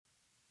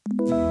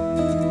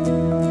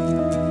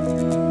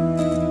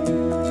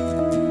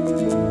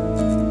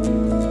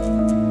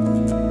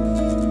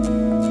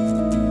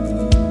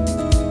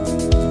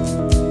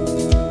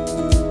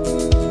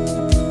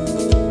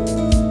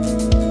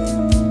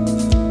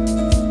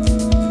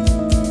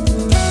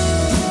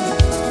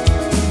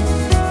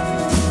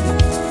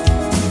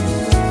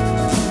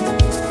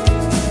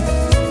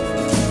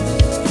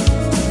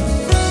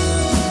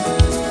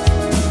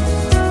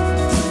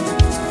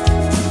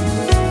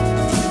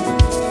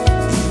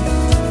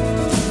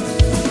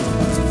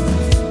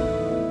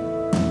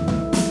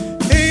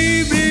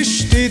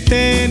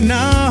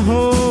না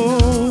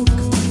হোক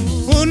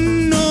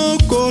অন্য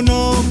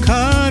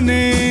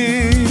কোনোখানে,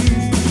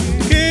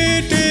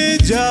 কেটে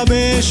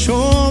যাবে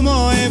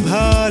সময়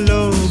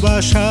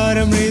ভালোবাসার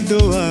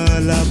মৃদু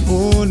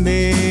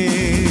আলাপনে।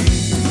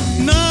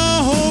 না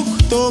হোক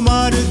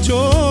তোমার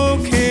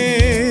চোখে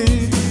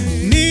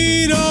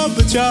নীরব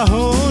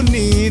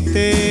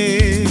চাহনিতে,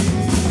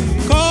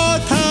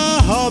 কথা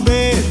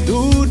হবে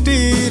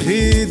দুটি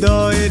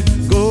হৃদয়ের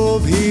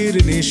গভীর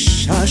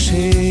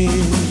নিঃশ্বাসে।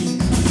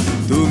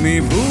 তুমি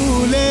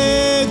ভুলে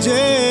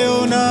যেও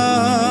না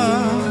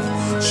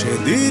সে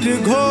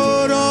দীর্ঘ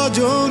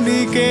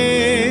রজনীকে,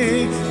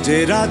 যে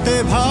রাতে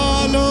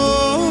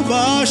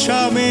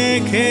ভালোবাসা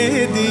মেখে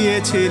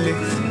দিয়েছিলে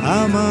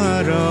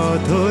আমার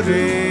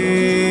অধরে।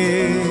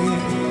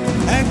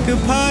 এক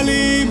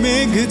ফালি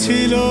মেঘ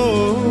ছিল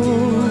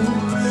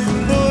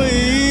ওই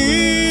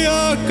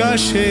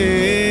আকাশে,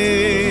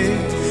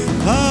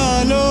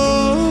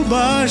 ভালোবাসারই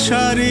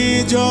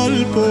জল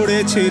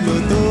পড়েছিল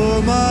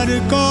তোমার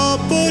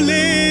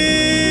কপলে।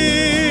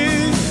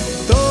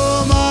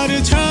 তোমার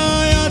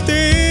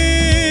ছায়াতে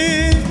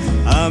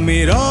আমি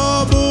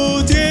রব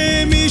যে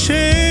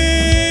মিশে,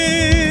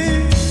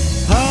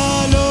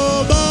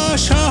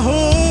 ভালোবাসা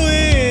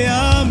হয়ে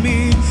আমি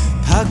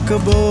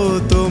থাকবো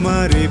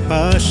তোমার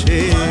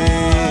পাশে।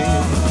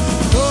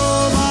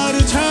 তোমার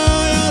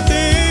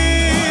ছায়াতে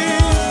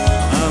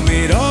আমি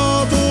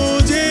রব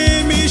যে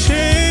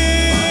মিশে,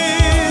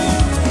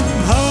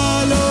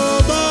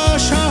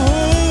 ভালোবাসা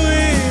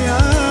হয়ে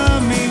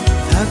আমি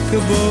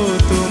থাকবো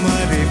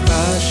তোমার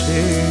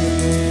পাশে।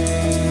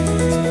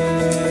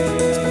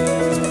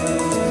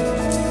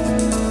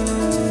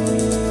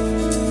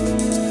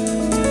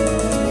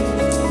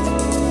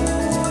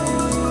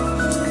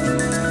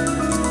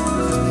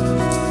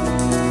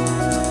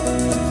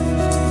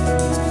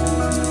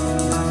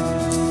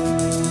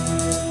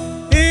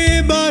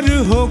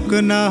 হোক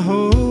না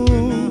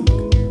হোক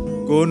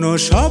কোনো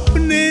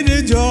স্বপ্নের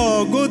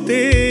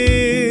জগতে,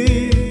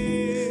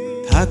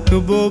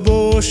 থাকবো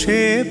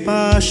বসে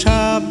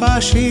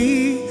পাশাপাশি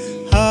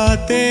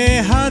হাতে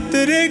হাত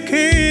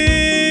রেখে।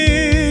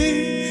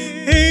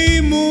 এই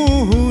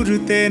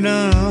মুহূর্তে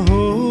না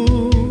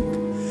হোক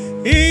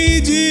এই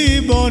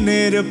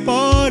জীবনের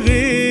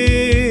পরে,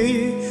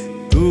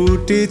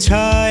 দুটি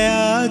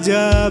ছায়া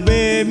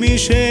যাবে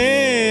মিশে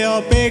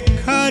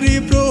অপেক্ষারই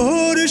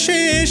প্রহর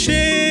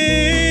শেষে।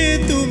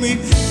 তুমি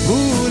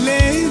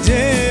ভুলে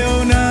যেও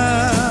না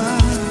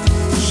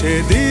সে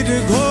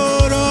দীর্ঘ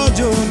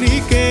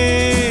রজনীকে,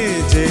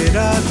 যে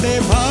রাতে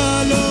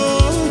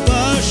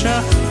ভালোবাসা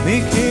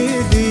মেখে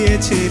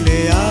দিয়েছিলে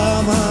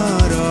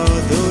আমার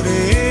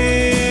অধরে।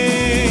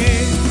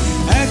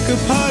 এক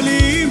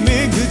ফালি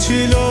মেঘ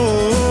ছিল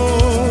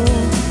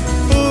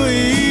ওই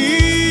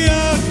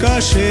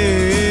আকাশে,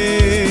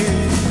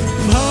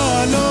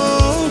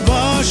 ভালোবাসারই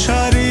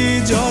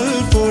জল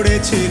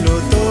পড়েছিল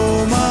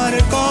তোমার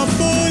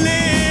কপলে।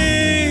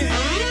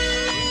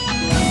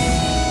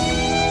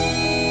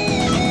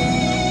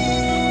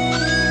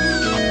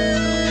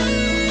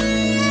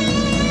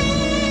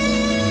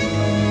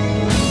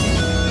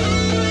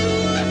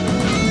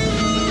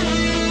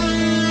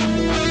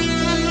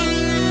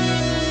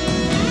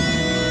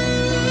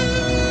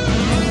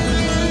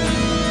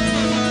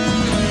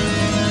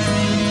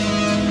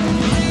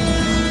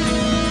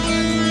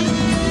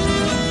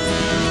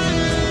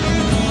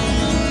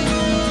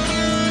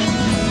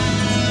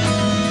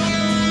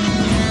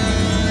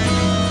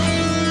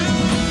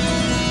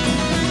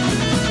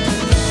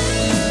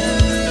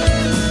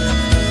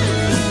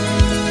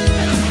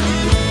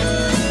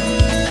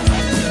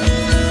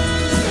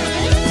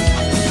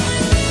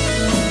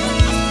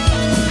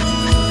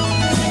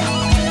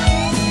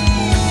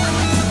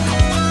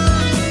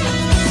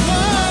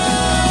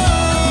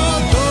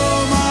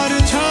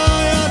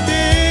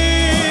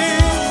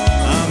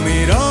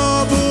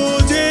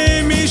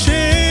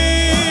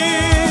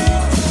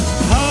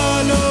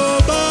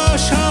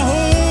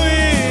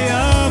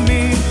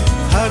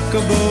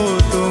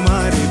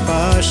 তোমার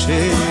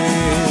পাশে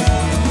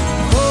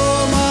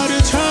তোমার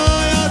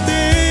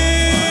ছায়াতে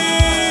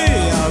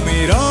আমি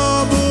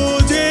রব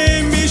যে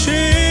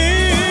মিশে,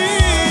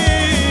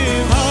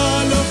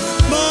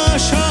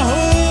 ভালোবাসা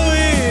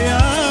হয়ে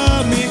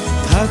আমি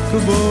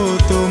থাকবো